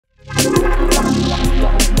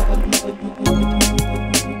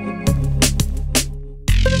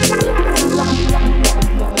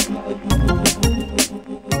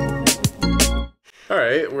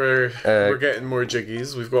We're getting more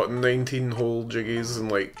jiggies. We've got 19 whole jiggies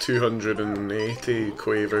and like 280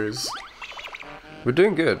 quavers. We're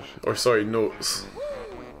doing good. Or sorry, notes.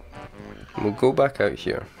 We'll go back out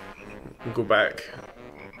here. We'll go back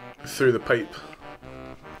through the pipe.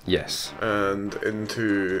 Yes. And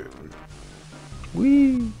into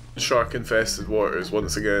Whee! shark-infested waters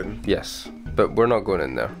once again. Yes, but we're not going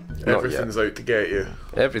in there. Everything's out to get you.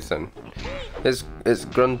 Everything. It's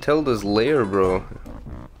Gruntilda's lair, bro.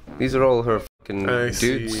 These are all her fucking dudes.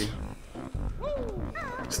 See.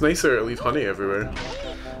 It's nicer to leave honey everywhere.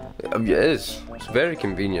 It is. It's very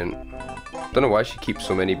convenient. Don't know why she keeps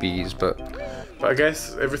so many bees, but I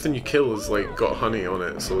guess everything you kill has like got honey on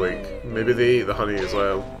it, so like maybe they eat the honey as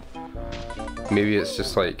well. maybe it's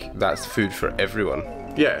just like that's food for everyone.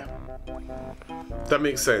 Yeah. That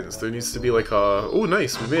makes sense. There needs to be like a... Oh,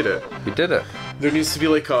 nice, we made it. We did it. There needs to be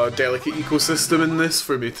like a delicate ecosystem in this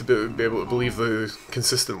for me to be able to believe the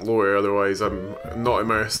consistent lore, otherwise I'm not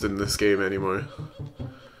immersed in this game anymore.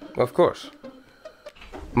 Of course.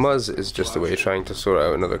 Muzz is just away trying to sort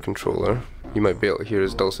out another controller. You might be able to hear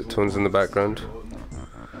his dulcet tones in the background.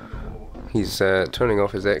 He's turning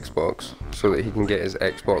off his Xbox so that he can get his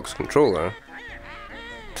Xbox controller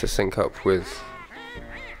to sync up with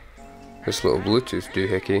this little Bluetooth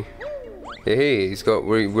doohickey. Hey, he's got.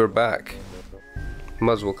 We're back.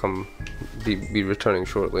 Muzz will be returning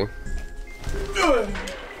shortly.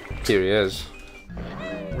 Here he is.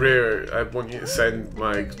 Rare, I want you to send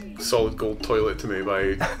my solid gold toilet to me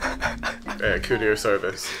by courier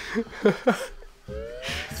service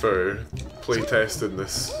for playtesting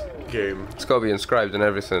this game. It's got to be inscribed and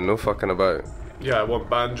everything. No fucking about. Yeah, I want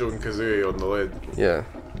Banjo and Kazooie on the lid. Yeah.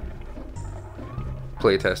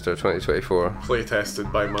 Playtester 2024.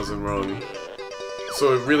 Playtested by Muzz and Ron.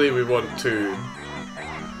 So really we want two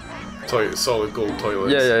solid gold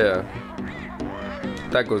toilets. Yeah.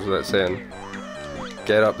 That goes without saying.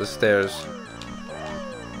 Get up the stairs.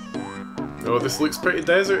 Oh, this looks pretty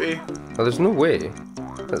deserty. Oh, there's no way.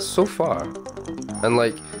 That's so far. And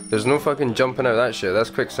like, there's no fucking jumping out of that shit. That's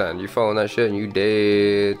quicksand. You fall in that shit and you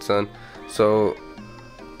dead, son. So...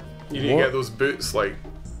 You need to get those boots, like,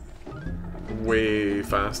 way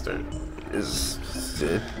faster.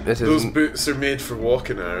 Those boots are made for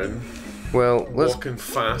walking, Aaron. Well, walking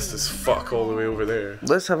fast as fuck all the way over there.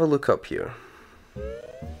 Let's have a look up here.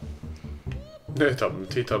 Tum,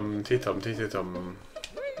 tum, tum, tum.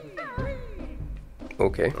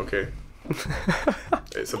 Okay. Okay.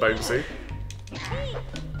 It's a bouncy.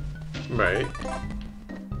 Right.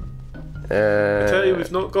 I tell you,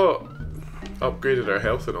 we've not got upgraded our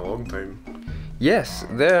health in a long time. Yes,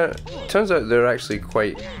 turns out they're actually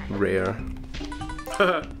quite rare.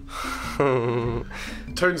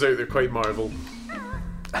 Turns out they're quite Marvel.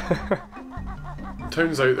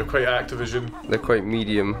 Turns out they're quite Activision. They're quite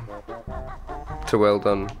medium to well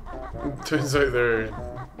done. Turns out they're...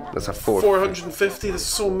 That's a 450, there's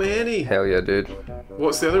so many! Hell yeah, dude.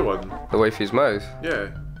 What's the other one? The wifey's mouth? Yeah.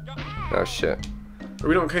 Oh shit. Are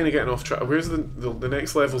we not kind of getting off track? Where's the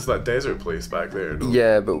next level's that desert place back there? No?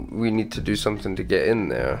 Yeah, but we need to do something to get in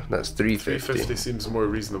there. That's 350. 350 seems more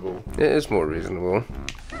reasonable. It is more reasonable.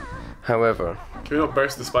 However... Can we not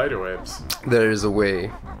burst the spider webs? There is a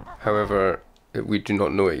way. However, we do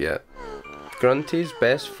not know it yet. Grunty's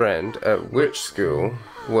best friend at which school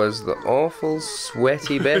was the awful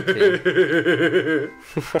sweaty Betty?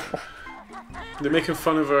 They're making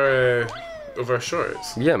fun of our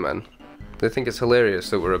shorts. Yeah, man. They think it's hilarious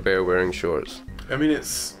that we're a bear wearing shorts. I mean,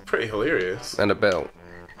 it's pretty hilarious. And a belt.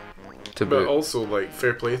 But also, like,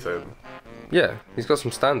 fair play to him. Yeah, he's got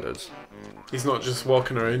some standards. He's not just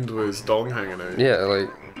walking around with his dong hanging out. Yeah, like...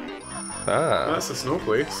 Ah. That's the snow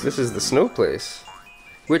place. This is the snow place.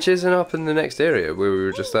 Which isn't up in the next area where we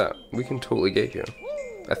were just at. We can totally get here.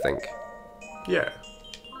 I think. Yeah.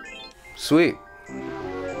 Sweet.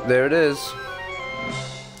 There it is.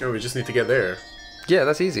 Oh, we just need to get there. Yeah,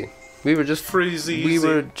 that's easy. We were just We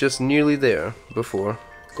were just nearly there before.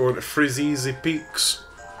 Going to Frizzy Peaks.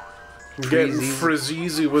 Getting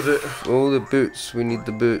frizzy with it. Oh, the boots. We need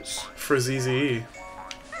the boots. Frizzy.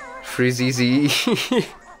 Frizzy.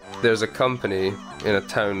 There's a company in a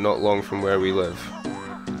town not long from where we live.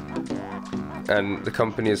 And the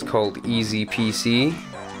company is called Easy PC.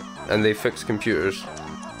 And they fix computers.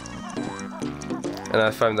 And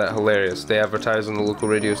I found that hilarious. They advertise on the local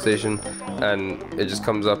radio station, and it just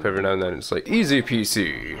comes up every now and then. It's like, Easy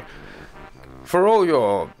PC. For all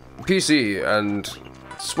your PC and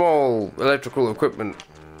small electrical equipment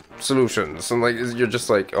solutions. And like, you're just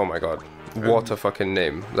like, oh my god. What a fucking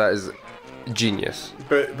name. That is genius.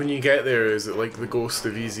 But when you get there, is it like the ghost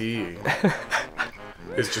of Easy?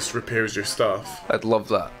 It just repairs your stuff. I'd love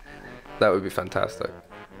that. That would be fantastic.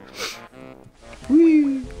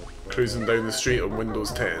 Cruising down the street on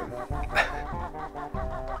Windows 10.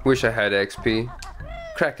 Wish I had XP.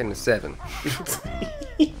 Cracking the 7.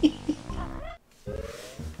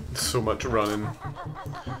 So much running.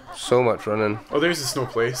 So much running. Oh, there's the snow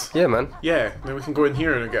place. Yeah, man. Yeah, then we can go in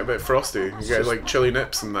here and get a bit frosty. You get just- like chilly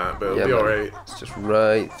nips and that, but it'll Yeah, be man. alright. It's just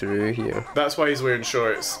right through here. That's why he's wearing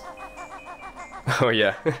shorts. Oh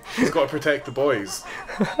yeah. He's got to protect the boys.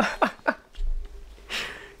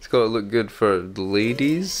 It's got to look good for the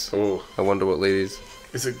ladies. Oh, I wonder what ladies.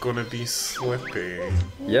 is it gonna be slippy?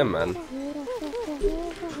 Yeah, man.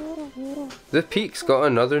 The Peak's got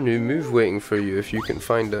another new move waiting for you if you can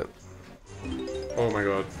find it. Oh my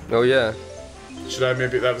god. Oh yeah. Should I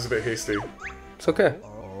maybe... That was a bit hasty. It's okay.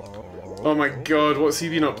 Oh my god, what's he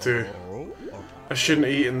been up to? I shouldn't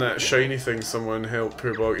have eaten that shiny thing. Someone help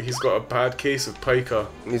poor bog. He's got a bad case of pica.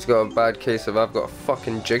 He's got a bad case of I've got a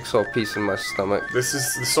fucking jigsaw piece in my stomach. This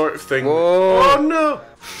is the sort of thing... Whoa. Oh no!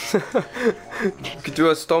 You could do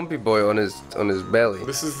a stompy boy on his belly.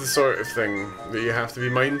 This is the sort of thing that you have to be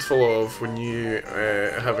mindful of when you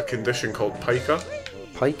have a condition called pica.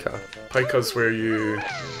 Pica. Pica's where you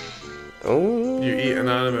Oh. eat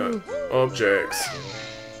inanimate objects.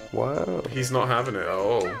 Wow. He's not having it at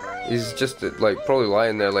all. He's just like probably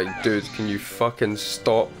lying there like, dude, can you fucking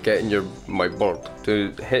stop getting my bird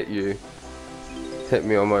to hit you? Hit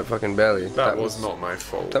me on my fucking belly. That was not my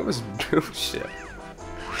fault. That was bullshit.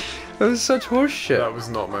 That was such horse shit. That was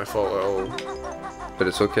not my fault at all. But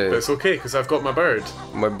it's okay. But it's okay because I've got my bird.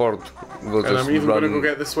 My bird will And just I'm even run. going to go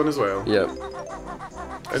get this one as well. Yep.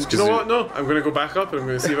 And do you know what? No, I'm going to go back up and I'm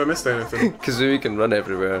going to see if I missed anything. Kazooie can run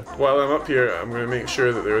everywhere. While I'm up here, I'm going to make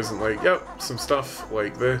sure that there isn't like, yep, some stuff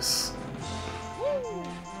like this.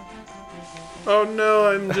 Oh no,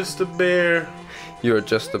 I'm just a bear. You are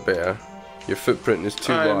just a bear. Your footprint is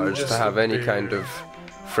too I'm large to just have a any bear. kind of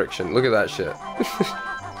friction. Look at that shit.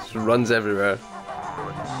 Just runs everywhere.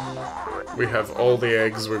 We have all the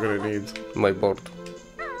eggs we're going to need. My bird.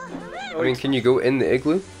 I mean, can you go in the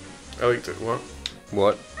igloo? I liked it. What?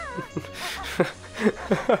 What?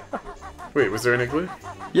 Wait, was there an igloo?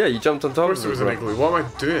 Yeah, you jumped on top Of course there was an igloo. What am I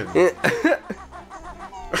doing?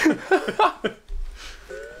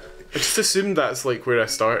 I just assumed that's like where I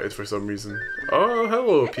started for some reason. Oh,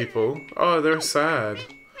 hello people. Oh, they're sad.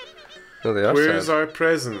 No, they are Where's sad. our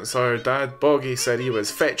presents? Our dad Boggy said he was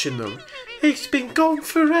fetching them. He's been gone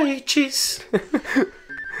for ages.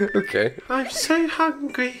 Okay. I'm so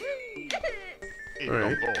hungry.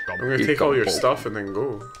 Alright, I'm gonna take all your stuff and then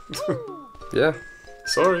go. Yeah.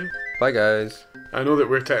 Sorry. Bye, guys. I know that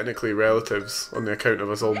we're technically relatives on the account of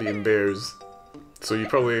us all being bears. So you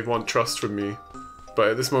probably want trust from me. But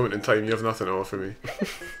at this moment in time, you have nothing to offer me.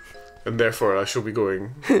 And therefore, I shall be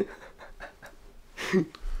going.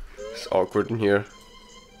 It's awkward in here.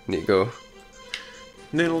 Need to go.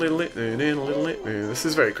 This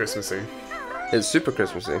is very Christmassy. It's super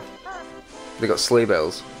Christmassy. They got sleigh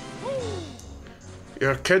bells.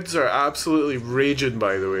 Your kids are absolutely raging,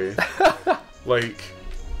 by the way. Like,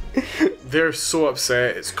 they're so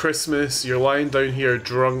upset. It's Christmas. You're lying down here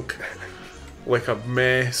drunk, like a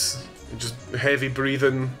mess. Just heavy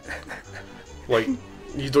breathing. Like,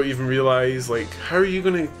 you don't even realise. Like, how are you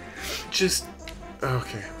gonna just...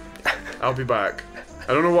 Okay. I'll be back.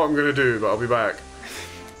 I don't know what I'm gonna do, but I'll be back.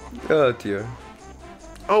 Oh dear.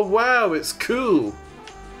 Oh wow, it's cool.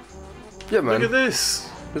 Yeah, man. Look at this.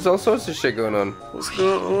 There's all sorts of shit going on. What's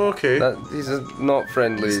going on? Oh, okay. He's a not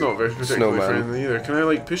friendly. It's not very particularly snowman. friendly either. Can I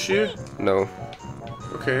like push you? No.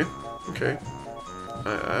 Okay. Okay.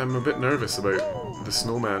 I'm a bit nervous about the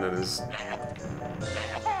snowman and his...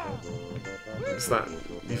 Is that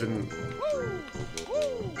even...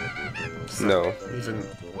 Is that No. even...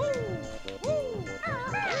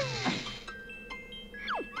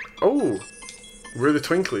 Oh! We're the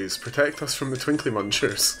Twinklies. Protect us from the Twinkly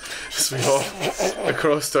Munchers. As we hop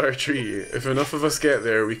across to our tree. If enough of us get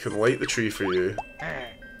there, we can light the tree for you.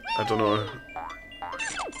 I don't know.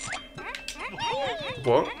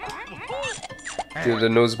 What? The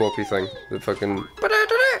nose boppy thing. The fucking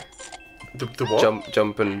The what?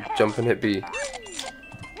 jump and hit B.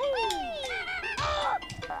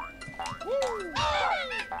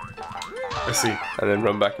 I see. And then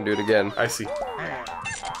run back and do it again. I see.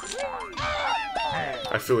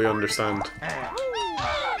 I fully understand.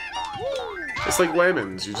 It's like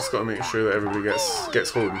Lemmings, you just gotta make sure that everybody gets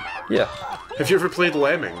home. Yeah. Have you ever played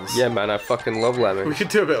Lemmings? Yeah, man, I fucking love We lemmings. could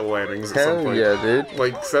do a bit of Lemmings at some Hell point. yeah, dude.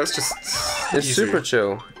 Like, that's just It's easy. super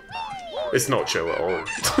chill. It's not chill at all.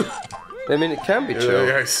 I mean, it can be chill.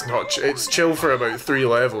 Yeah, it's not. It's chill for about 3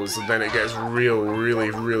 levels, and then it gets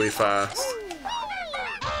really fast.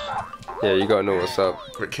 Yeah, you gotta know what's up.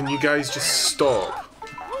 But can you guys just stop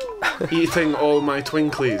eating all my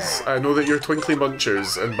Twinklies? I know that you're Twinkly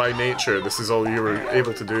munchers, and by nature, this is all you were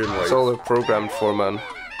able to do in life. That's all they're programmed for, man.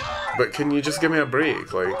 But can you just give me a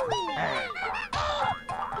break, like?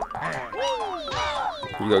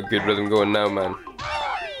 You got good rhythm going now, man.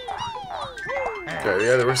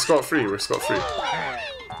 Yeah, we're scot-free, we're scot-free.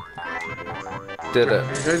 Did it.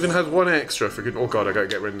 I even had one extra for good. Oh god, I gotta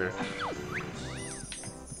get in there.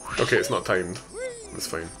 Okay, it's not timed. That's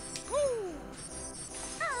fine.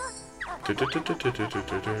 Do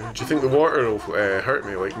you think the water will hurt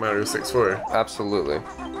me like Mario 64? Absolutely.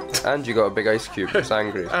 And you got a big ice cube that's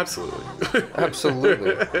angry. Absolutely.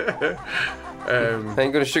 Absolutely. I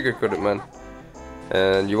ain't gonna sugarcoat it, man.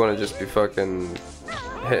 And you wanna just be fucking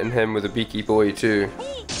hitting him with a beaky boy too.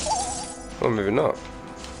 Or maybe not.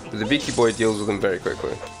 But the beaky boy deals with him very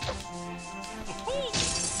quickly.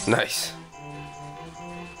 Nice.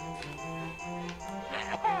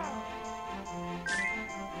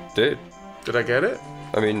 Dude. Did I get it?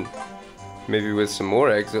 I mean, maybe with some more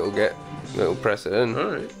eggs it'll press it in.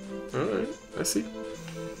 Alright. Alright. I see.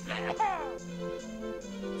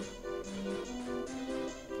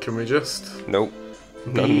 Can we just Nope.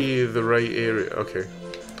 be the right area? Okay.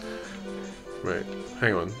 Right.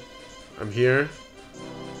 Hang on. I'm here.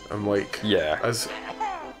 I'm like... Yeah. As...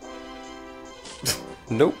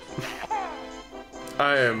 Nope.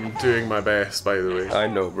 I am doing my best, by the way. I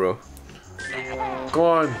know, bro. Go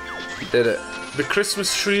on. You did it. The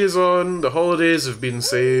Christmas tree is on. The holidays have been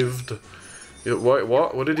saved. What?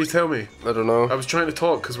 What did he tell me? I don't know. I was trying to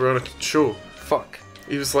talk because we're on a show. Fuck.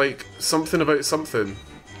 He was like, something about something.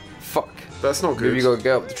 Fuck. That's not good. Maybe you gotta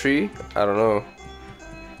get up the tree? I don't know.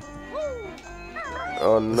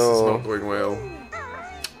 Oh no. This is not going well.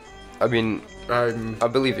 I mean, I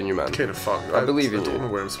believe in you, man. Kind of fucked. I believe in you. I don't know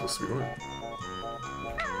where I'm supposed to be going.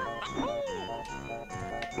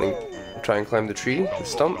 Then try and climb the tree, the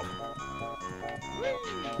stump.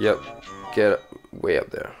 Yep. Get way up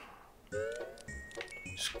there.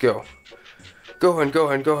 Just go. Go and go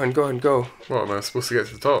and go and go and go. What, am I supposed to get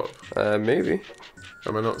to the top? Maybe.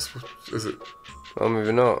 Am I not supposed... Is it... Or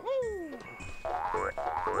maybe not.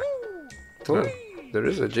 Oh, No. there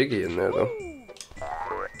is a jiggy in there though.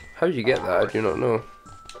 How did you get that? I do not know.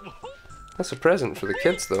 That's a present for the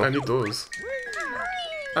kids though. I need those.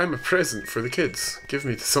 I'm a present for the kids. Give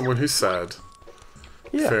me to someone who's sad.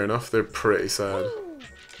 Yeah. Fair enough, they're pretty sad.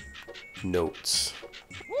 Notes.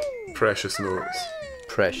 Precious notes.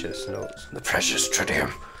 Precious notes. The precious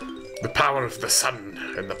tritium. The power of the sun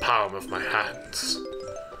in the palm of my hands.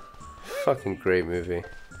 Fucking great movie.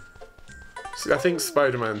 See, I think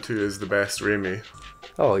Spider-Man 2 is the best Raimi.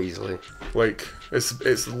 Oh, easily. Like, it's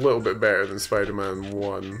a little bit better than Spider-Man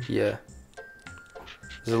 1. Yeah.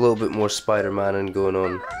 There's a little bit more Spider-Man going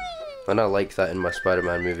on. And I like that in my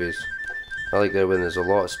Spider-Man movies. I like that when there's a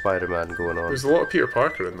lot of Spider-Man going on. There's a lot of Peter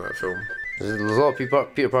Parker in that film. There's a lot of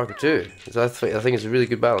Peter Parker too. I think it's a really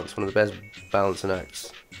good balance. One of the best balancing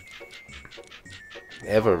acts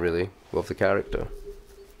ever, really, of the character.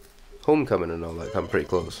 Homecoming and all that come pretty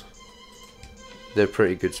close. They're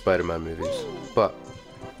pretty good Spider-Man movies. But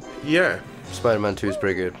Yeah. Spider-Man 2 is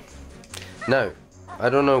pretty good. Now, I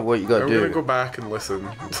don't know what you gotta do. I'm gonna go back and listen.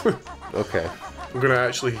 Okay. I'm gonna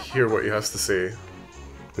actually hear what he has to say.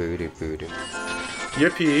 Booty booty.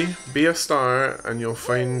 Yippee, be a star and you'll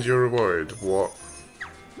find your reward. What?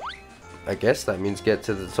 I guess that means get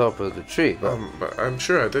to the top of the tree, but But I'm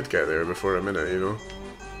sure I did get there before a minute, you know?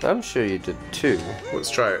 I'm sure you did too. Let's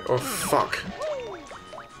try it. Oh, fuck.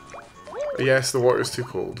 Yes, the water's too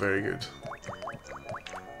cold. Very good.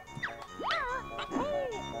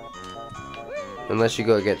 Unless you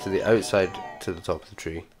gotta get to the outside to the top of the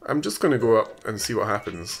tree. I'm just gonna go up and see what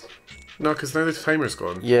happens. No, because now the timer's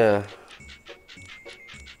gone. Yeah,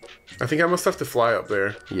 I think I must have to fly up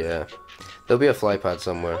there. yeah. There'll be a fly pad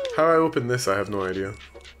somewhere. How I open this, I have no idea.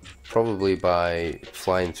 Probably by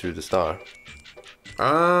flying through the star.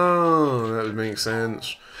 Oh, that would make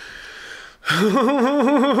sense.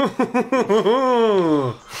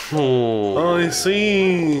 I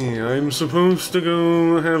see. I'm supposed to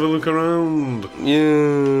go have a look around.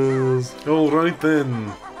 Yes. Alright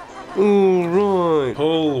then. Alright.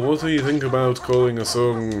 Paul, what do you think about calling a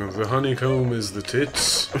song The Honeycomb is the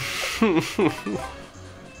Tits?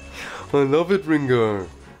 I love it, Ringo.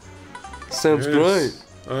 Sounds great.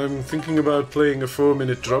 I'm thinking about playing a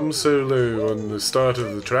 4-minute drum solo on the start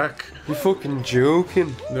of the track. You fucking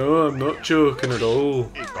joking? No, I'm not joking at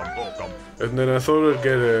all. And then I thought I'd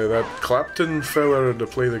get that Clapton fella to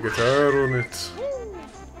play the guitar on it.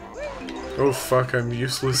 Oh fuck, I'm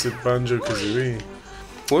useless at Banjo-Kazooie.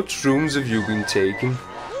 What shrooms have you been taking?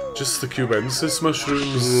 Just the cubensis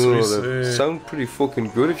mushrooms. Oh, they sound pretty fucking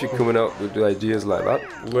good if you're coming out with ideas like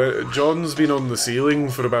that. John's been on the ceiling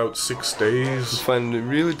for about 6 days. I find it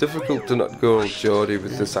really difficult to not go Geordie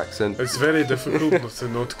with this accent. It's very difficult to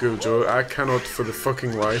not go Joe. I cannot for the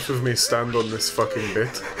fucking life of me stand on this fucking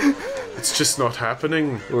bit. It's just not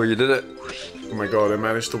happening. Oh, you did it. Oh my god, I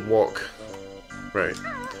managed to walk. Right.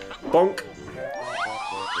 Bonk.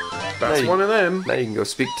 That's one of them. Now you can go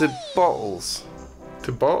speak to Bottles.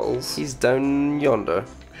 To Bottles? He's down yonder.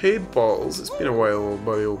 Hey Bottles, it's been a while, old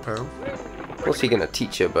buddy, old pal. What's he gonna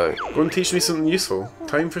teach you about? Go and teach me something useful.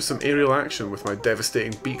 Time for some aerial action with my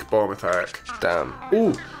devastating beak bomb attack. Damn.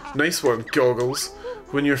 Ooh, nice one, Goggles.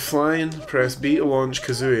 When you're flying, press B to launch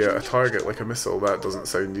Kazooie at a target like a missile. That doesn't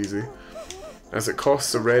sound easy. As it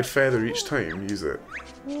costs a red feather each time, use it.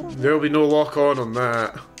 There'll be no lock on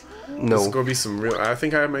that. No. There's gonna be some real... I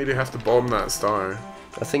think I maybe have to bomb that star.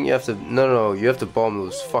 I think you have to... No, you have to bomb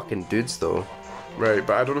those fucking dudes though. Right,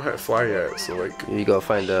 but I don't know how to fly yet, so like... You gotta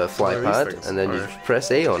find a fly pad, and then you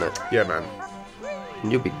press A on it. Yeah, man.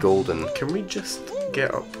 And you'll be golden. Can we just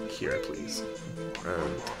get up here, please?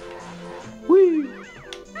 And... Whee!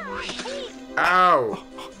 Ow!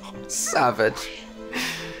 Savage.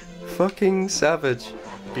 Fucking savage.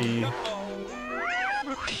 B.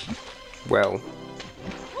 Well.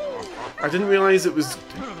 I didn't realise it was...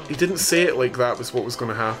 He didn't say it like that was what was going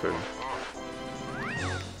to happen.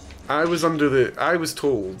 I was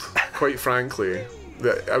told, quite frankly,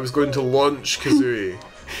 that I was going to launch Kazooie.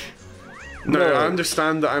 Now, No. I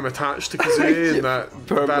understand that I'm attached to Kazooie and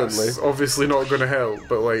that's obviously not going to help,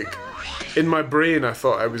 but like, in my brain I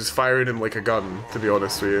thought I was firing him like a gun, to be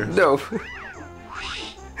honest with you. No.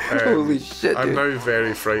 Holy shit, I'm dude. now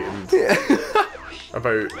very frightened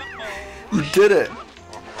about... You did it!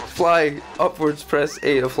 Fly upwards, press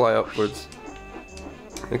A to fly upwards.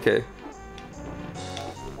 Okay.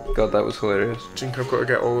 God, that was hilarious. Do you think I've got to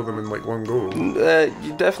get all of them in like one go?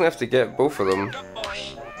 You definitely have to get both of them.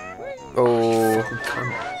 Oh.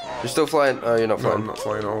 Cunt. You're still flying? Oh, you're not No, flying. I'm not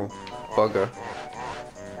flying at all. Bugger.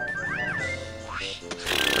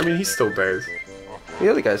 I mean, he's still dead. The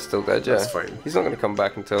other guy's still dead, yeah. That's fine. He's not going to come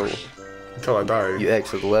back until I die. you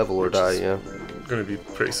exit the level or die, yeah. Gonna be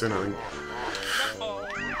pretty soon, I think. Oh,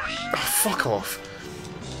 fuck off.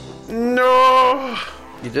 No!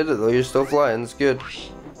 You did it though, you're still flying, it's good.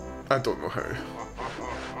 I don't know how.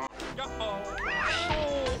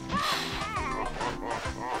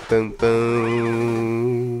 Boom, boom.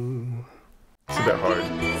 It's a bit hard.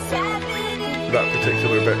 That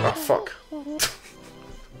particular bit. Ah, fuck.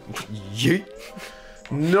 Yeet.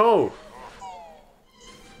 No!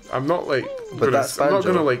 I'm not like... I'm not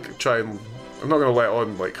gonna like try and... I'm not gonna let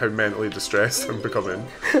on like how mentally distressed I'm becoming.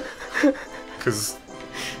 Because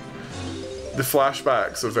the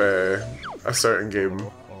flashbacks of a certain game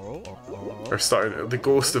are starting... The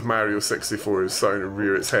ghost of Mario 64 is starting to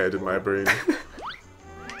rear its head in my brain.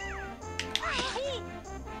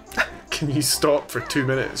 Can you stop for 2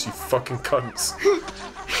 minutes, you fucking cunts?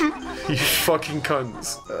 You fucking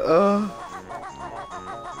cunts.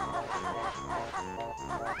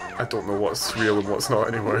 I don't know what's real and what's not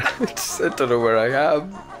anymore. I don't know where I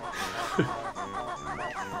am.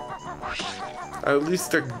 At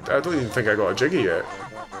least I don't even think I got a jiggy yet.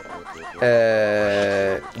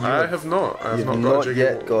 I have not. I have not got a jiggy.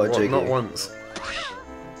 Yet got a jiggy. Not once.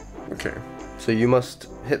 Okay. So you must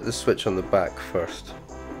hit the switch on the back first.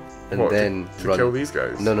 And What, then to run. kill these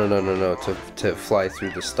guys? No. To fly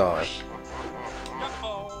through the star.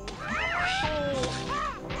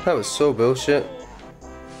 That was so bullshit.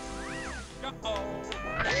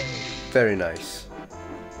 Very nice.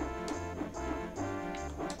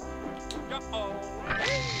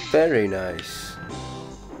 Very nice.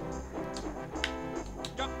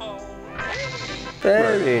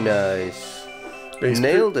 Very nice.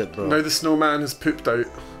 Nailed it, bro. Now the snowman has pooped out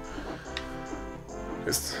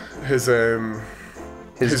his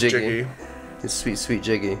jiggy. His sweet, sweet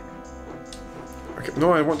jiggy. Okay,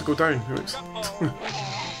 no, I want to go down.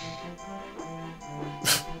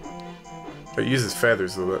 It uses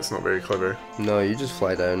feathers though, that's not very clever. No, you just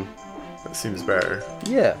fly down. That seems better.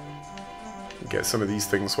 Yeah. Get some of these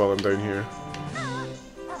things while I'm down here.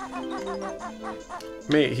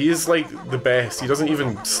 Mate, he is like the best. He doesn't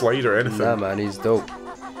even slide or anything. Nah, man, he's dope.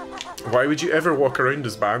 Why would you ever walk around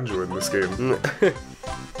as Banjo in this game?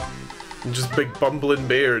 Just big bumbling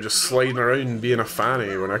bear just sliding around being a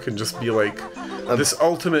fanny when I can just be like this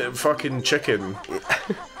ultimate fucking chicken.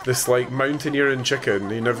 This like mountaineering chicken.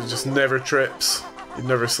 He never trips. He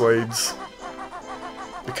never slides.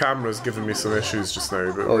 The camera's giving me some issues just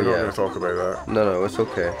now, but we're not going to talk about that. No, it's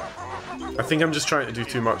okay. I think I'm just trying to do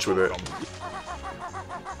too much with it.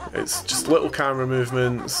 It's just little camera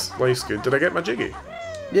movements. Life's good. Did I get my jiggy?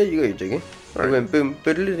 Yeah, you got your jiggy. Right. It went boom,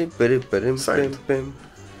 boom, Sound. boom.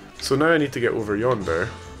 So now I need to get over yonder.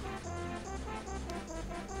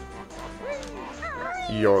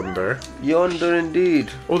 Yonder. Yonder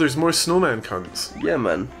indeed. Oh, there's more snowman cunts. Yeah,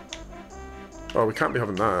 man. Oh, we can't be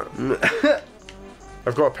having that.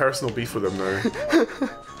 I've got a personal beef with them now.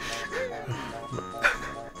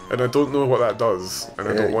 And I don't know what that does, and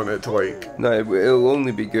I don't want it to like... No, it'll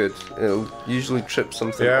only be good. It'll usually trip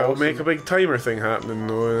something. Yeah, it'll awesome. make a big timer thing happening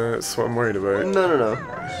though, that's what I'm worried about. No.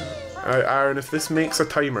 Aaron, if this makes a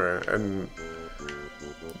timer and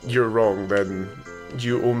you're wrong, then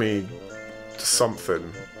you owe me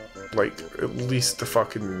something. Like, at least a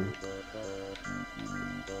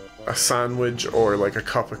sandwich or like a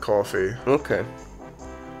cup of coffee. Okay.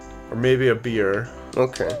 Or maybe a beer.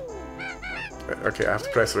 Okay. Okay, I have to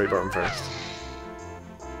press the right button first.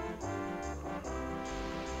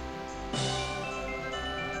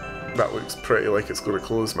 That looks pretty like it's going to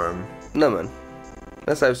close, man. No, man.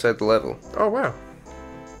 That's outside the level. Oh, wow.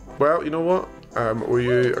 Well, you know what? Owe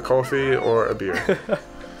you a coffee or a beer?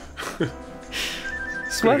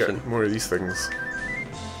 Smashing. Get more of these things.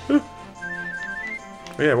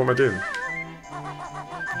 Yeah, what am I doing?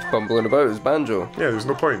 Just bumbling about his banjo. Yeah, there's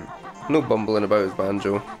no point. No bumbling about his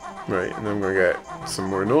banjo. Right, and then I'm going to get some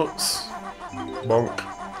more notes. Bonk.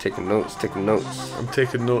 Taking notes, taking notes. I'm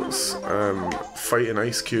taking notes. Fighting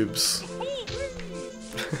ice cubes.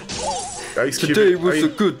 Ice cube, Today was a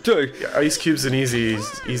good day. Yeah, ice cubes and easy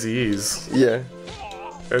ease. Yeah.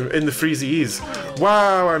 In the freezy ease.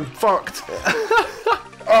 Wow, I'm fucked.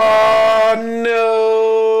 Oh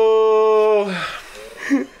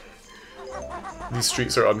no! These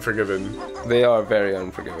streets are unforgiving. They are very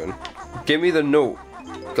unforgiving. Give me the note.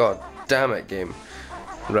 God damn it, game.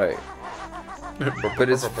 Right. But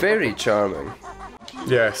it's very charming.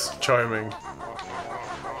 Yes, charming.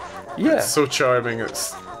 Yeah. It's so charming.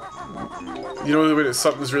 It's, you know, when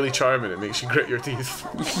something's really charming, it makes you grit your teeth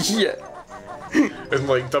Yeah. and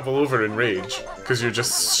like double over in rage because you're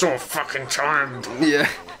just so fucking charmed. Yeah.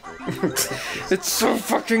 It's so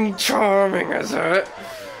fucking charming, is it?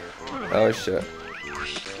 Oh shit.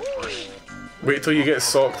 Wait till you get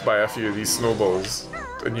socked by a few of these snowballs,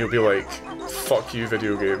 and you'll be like, "Fuck you,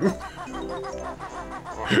 video game."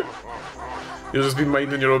 You'll just be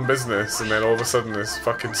minding your own business, and then all of a sudden this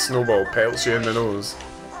fucking snowball pelts you in the nose.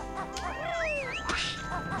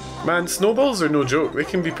 Man, snowballs are no joke. They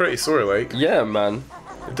can be pretty sore, like. Yeah, man.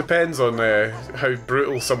 It depends on how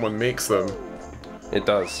brutal someone makes them. It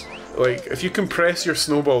does. Like, if you compress your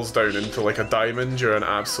snowballs down into like a diamond, you're an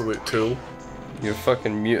absolute tool. You're a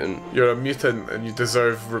fucking mutant. You're a mutant, and you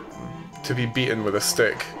deserve to be beaten with a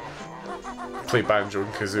stick. Play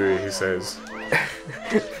Banjo-Kazooie, he says.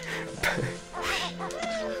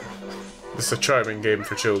 It's a charming game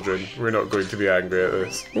for children. We're not going to be angry at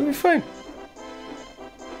this. You'll be fine.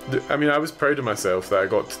 I mean, I was proud of myself that I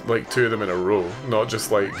got like 2 of them in a row, not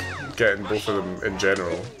just like getting both of them in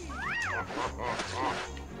general.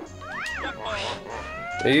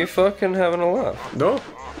 Are you fucking having a laugh? No.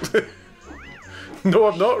 No,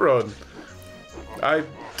 I'm not, Ron. I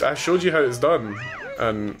showed you how it's done,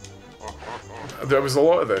 and there was a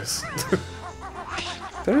lot of this.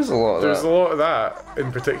 There is a lot of There's that. a lot of that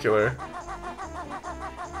in particular.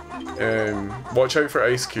 Watch out for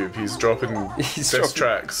Ice Cube. He's dropping diss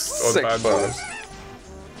tracks on 6 Banjo. bars.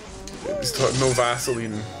 He's talking no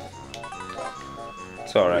Vaseline.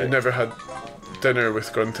 It's alright. I never had dinner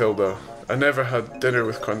with Gruntilda. I never had dinner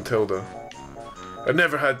with Gruntilda. I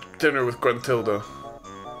never had dinner with Gruntilda.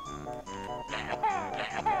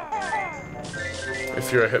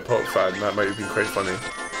 If you're a hip hop fan, that might have been quite funny.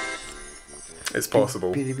 It's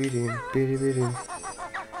possible. Pick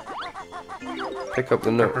up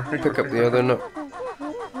the note. Pick up the other note.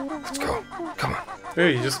 Let's go. Come on.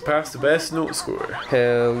 Hey, you just passed the best note score.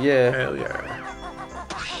 Hell yeah. Hell yeah.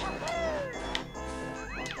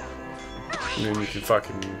 And then you can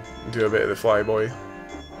fucking do a bit of the flyboy.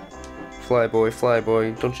 Flyboy,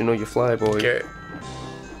 flyboy. Don't you know you're flyboy?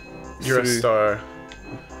 You're a Through. star.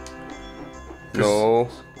 No.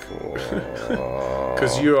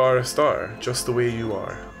 Because you are a star, just the way you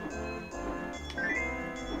are.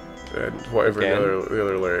 And whatever Again? the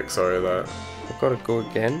other lyrics are of that. I've got to go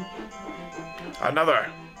again. Another!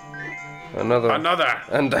 Another. Another!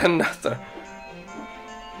 And another.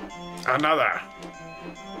 Another!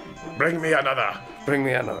 Bring me another! Bring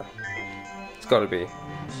me another. It's got to be.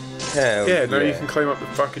 Hell Yeah, now you can climb up the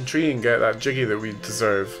fucking tree and get that jiggy that we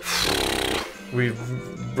deserve. We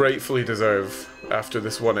rightfully deserve after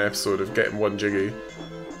this one episode of getting 1 jiggy.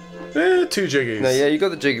 2 jiggies. No, yeah, you got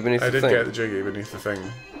the jiggy beneath I the did thing. get the jiggy beneath the thing.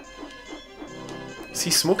 Is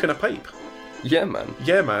he smoking a pipe? Yeah, man.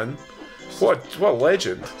 Yeah, man. What a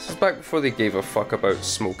legend. This is back before they gave a fuck about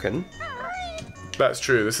smoking. That's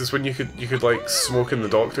true. This is when you could like smoke in the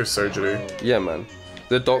doctor's surgery. Yeah, man.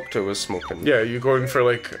 The doctor was smoking. Yeah, you go in for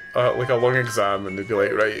like a lung exam and they'd be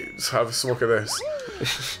like, right, just have a smoke of this.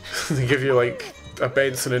 They give you like a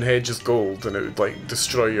Benson and Hedges Gold and it would like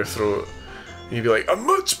destroy your throat. And you'd be like, I'm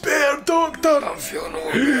much better, doctor! I'm feeling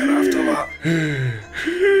all better after that.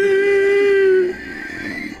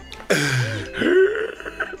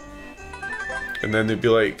 And then they'd be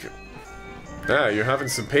like, you're having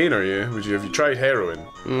some pain, are you? Have you tried heroin?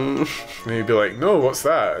 And you'd be like, no, what's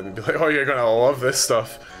that? And they'd be like, oh, you're gonna love this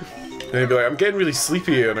stuff. And they'd be like, I'm getting really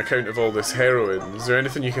sleepy on account of all this heroin. Is there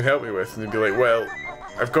anything you can help me with? And they'd be like, well,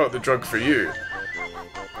 I've got the drug for you.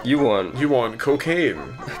 You want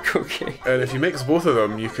cocaine. cocaine. And if you mix both of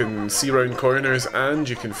them, you can see round corners and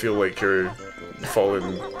you can feel like you're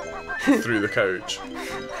falling through the couch.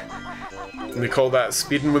 And they call that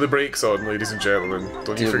speeding with the brakes on, ladies and gentlemen.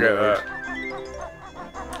 Don't you forget that.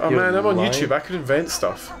 Oh man, I'm on YouTube. I could invent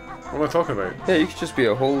stuff. What am I talking about? Yeah, you could just be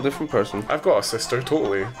a whole different person. I've got a sister,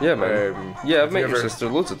 totally. Yeah, man. Yeah, I've met your sister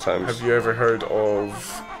loads of times. Have you ever heard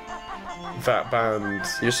of that band?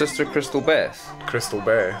 Your sister Crystal Beth. Crystal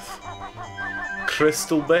Beth.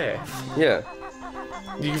 Crystal Beth? Yeah.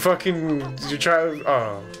 You try.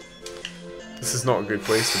 Oh. This is not a good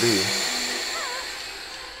place to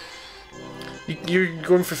be. You're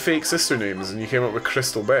going for fake sister names and you came up with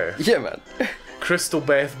Crystal Beth. Yeah, man. Crystal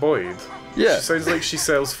Beth Boyd. Yeah. She sounds like she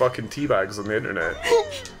sells fucking tea bags on the internet.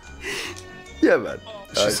 Yeah, man.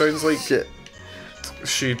 She sounds like shit.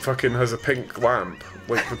 She fucking has a pink lamp,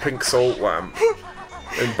 like the pink salt lamp,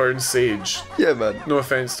 and burns sage. Yeah, man. No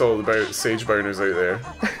offense to all the sage burners out there.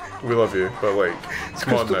 We love you, but like,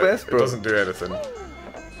 come on now. Beth, bro. It doesn't do anything.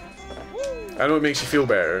 I know it makes you feel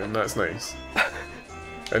better, and that's nice.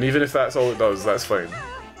 And even if that's all it does, that's fine.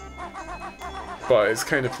 But it's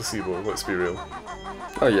kind of placebo, let's be real.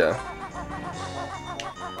 Oh yeah.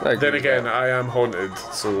 Then again, I am haunted,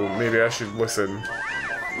 so maybe I should listen.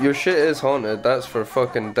 Your shit is haunted, that's for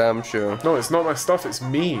fucking damn sure. No, it's not my stuff, it's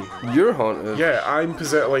me. You're haunted? Yeah, I'm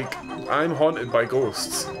I'm haunted by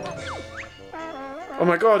ghosts. Oh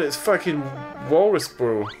my god, it's fucking Walrus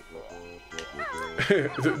Bro.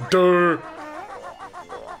 Durr!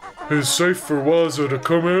 It's safe for Wazza to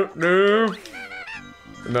come out now.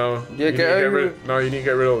 No. Yeah, you need to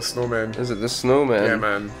get rid of the snowman. Is it the snowman? Yeah,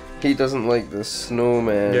 man. He doesn't like the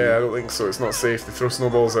snowman. Yeah, I don't think so. It's not safe. They throw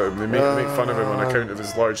snowballs at him. They make fun of him on account of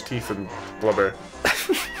his large teeth and blubber.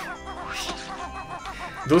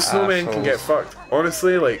 Those snowmen can get fucked.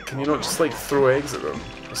 Honestly, like, can you not just like throw eggs at them?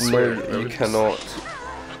 I swear. No, you cannot.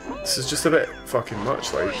 This is just a bit fucking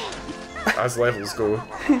much, like, as levels go.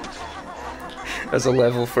 As a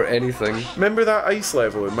level for anything. Remember that ice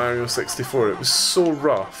level in Mario 64? It was so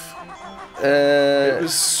rough. It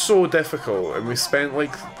was so difficult, and we spent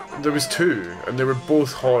like... There was 2, and they were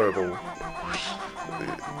both horrible.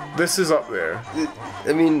 This is up there.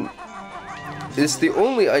 I mean, it's the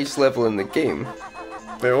only ice level in the game.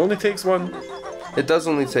 It only takes 1. It does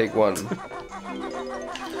only take 1.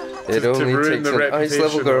 It to only ruin takes the an ice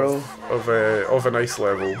level girl. Of an ice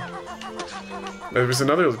level. There was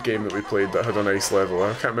another game that we played that had an ice level.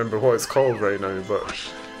 I can't remember what it's called right now, but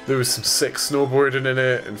there was some sick snowboarding in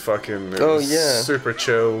it, and fucking it was super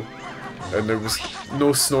chill. And there was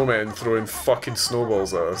no snowmen throwing fucking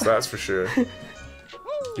snowballs at us, that's for sure.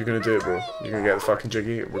 You're gonna do it, bro. You're gonna get the fucking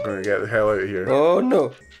jiggy, we're gonna get the hell out of here. Oh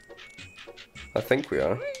no. I think we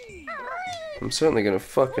are. I'm certainly gonna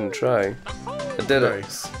fucking try. I did it.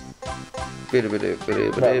 Nice.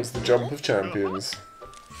 That was the jump of champions.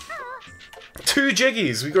 2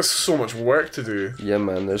 jiggies! We got so much work to do. Yeah,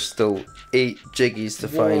 man, there's still 8 jiggies to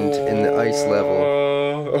find in the ice level.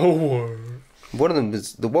 Oh. One of them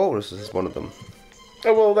is the walrus is one of them.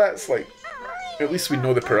 Oh well, that's like, at least we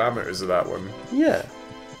know the parameters of that one. Yeah.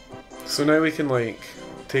 So now we can like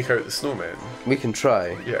take out the snowman. We can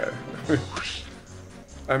try. Yeah.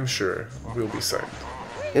 I'm sure we'll be sound.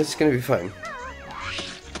 It's gonna be fine.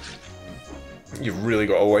 You've really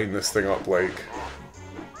got to line this thing up like.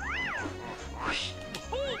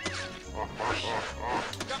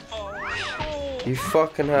 You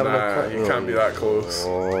fucking having a you can't be that close.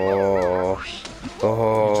 Oh.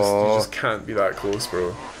 You just can't be that close,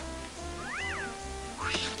 bro.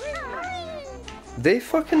 They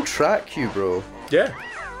fucking track you, bro. Yeah.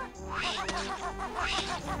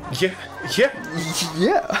 Yeah. Yeah.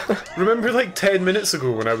 Yeah. Remember like 10 minutes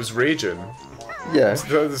ago when I was raging? Yeah.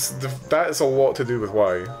 That is a lot to do with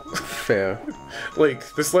why. Fair.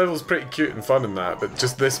 Like, this level's pretty cute and fun and that, but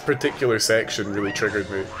just this particular section really triggered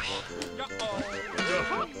me.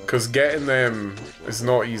 Because getting them is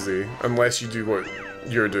not easy unless you do what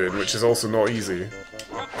you're doing, which is also not easy.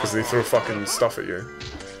 Because they throw fucking stuff at you.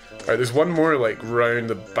 Alright, there's one more like round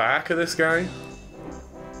the back of this guy.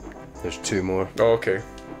 There's 2 more. Oh, okay.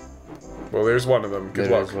 Well, there's one of them.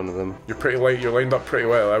 Good luck. There's one of them. You're pretty light. You're lined up pretty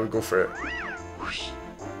well. I would go for it.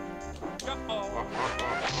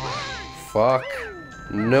 Fuck.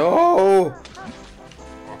 No!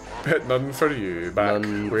 Hit none for you. Back.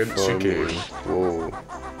 None Went for cheeky. me. Whoa.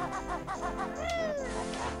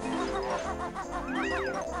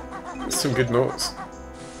 That's some good notes.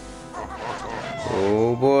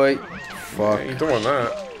 Oh boy. Fuck. Yeah, you don't want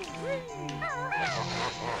that.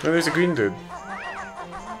 Oh, there's a green dude.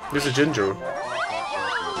 There's a ginger.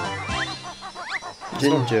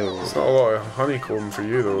 Ginger. It's not a lot of honeycomb for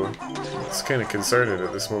you though. It's kind of concerning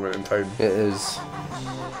at this moment in time. It is.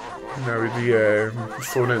 I would be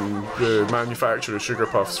phoning the manufacturer of Sugar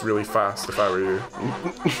Puffs really fast if I were you.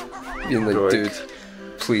 Being like, Like, dude,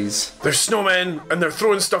 please. There's snowmen and they're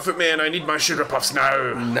throwing stuff at me and I need my Sugar Puffs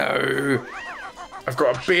now. No. I've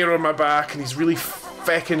got a bear on my back and he's really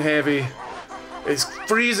feckin' heavy. It's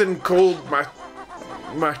freezing cold.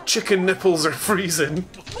 My chicken nipples are freezing.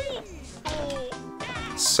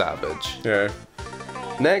 Savage. Yeah.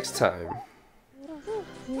 Next time.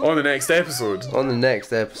 On the next episode On the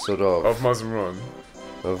next episode of Muzz and Ron,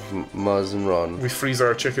 Muzz and Ron, we freeze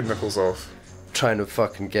our chicken nipples off. trying to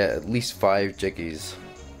fucking get at least 5 jiggies.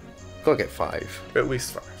 Gotta get 5. At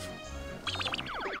least 5.